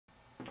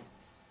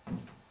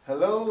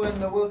Hello and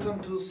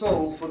welcome to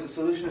Soul for the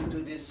solution to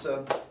this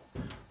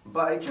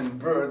bike and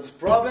birds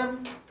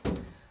problem.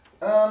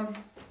 I'm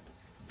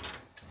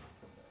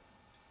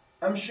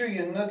sure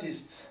you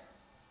noticed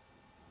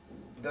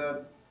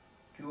that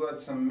you had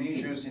some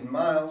measures in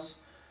miles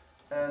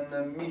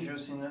and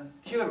measures in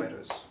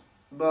kilometers,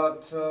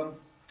 but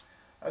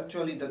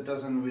actually that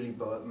doesn't really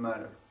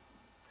matter.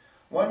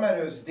 What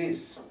matters is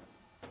this.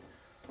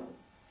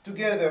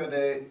 Together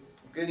they're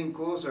getting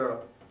closer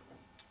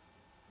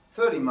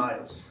 30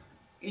 miles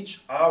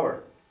each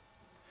hour,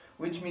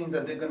 which means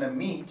that they're going to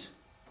meet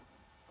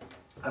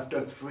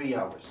after 3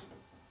 hours.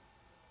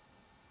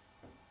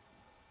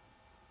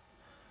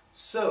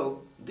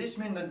 So this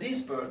means that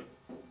this bird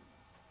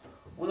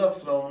will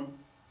have flown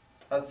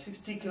at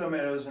 60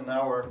 kilometers an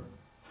hour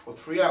for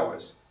 3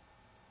 hours,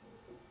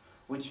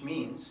 which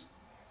means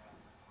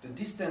the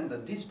distance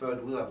that this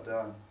bird will have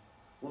done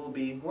will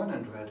be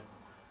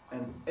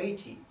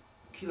 180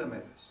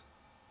 kilometers.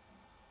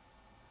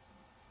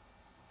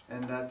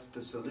 And that's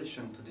the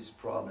solution to this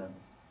problem.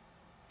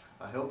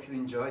 I hope you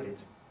enjoyed it.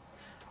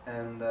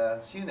 And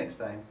see you next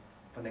time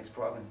for next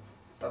problem.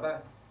 Bye-bye.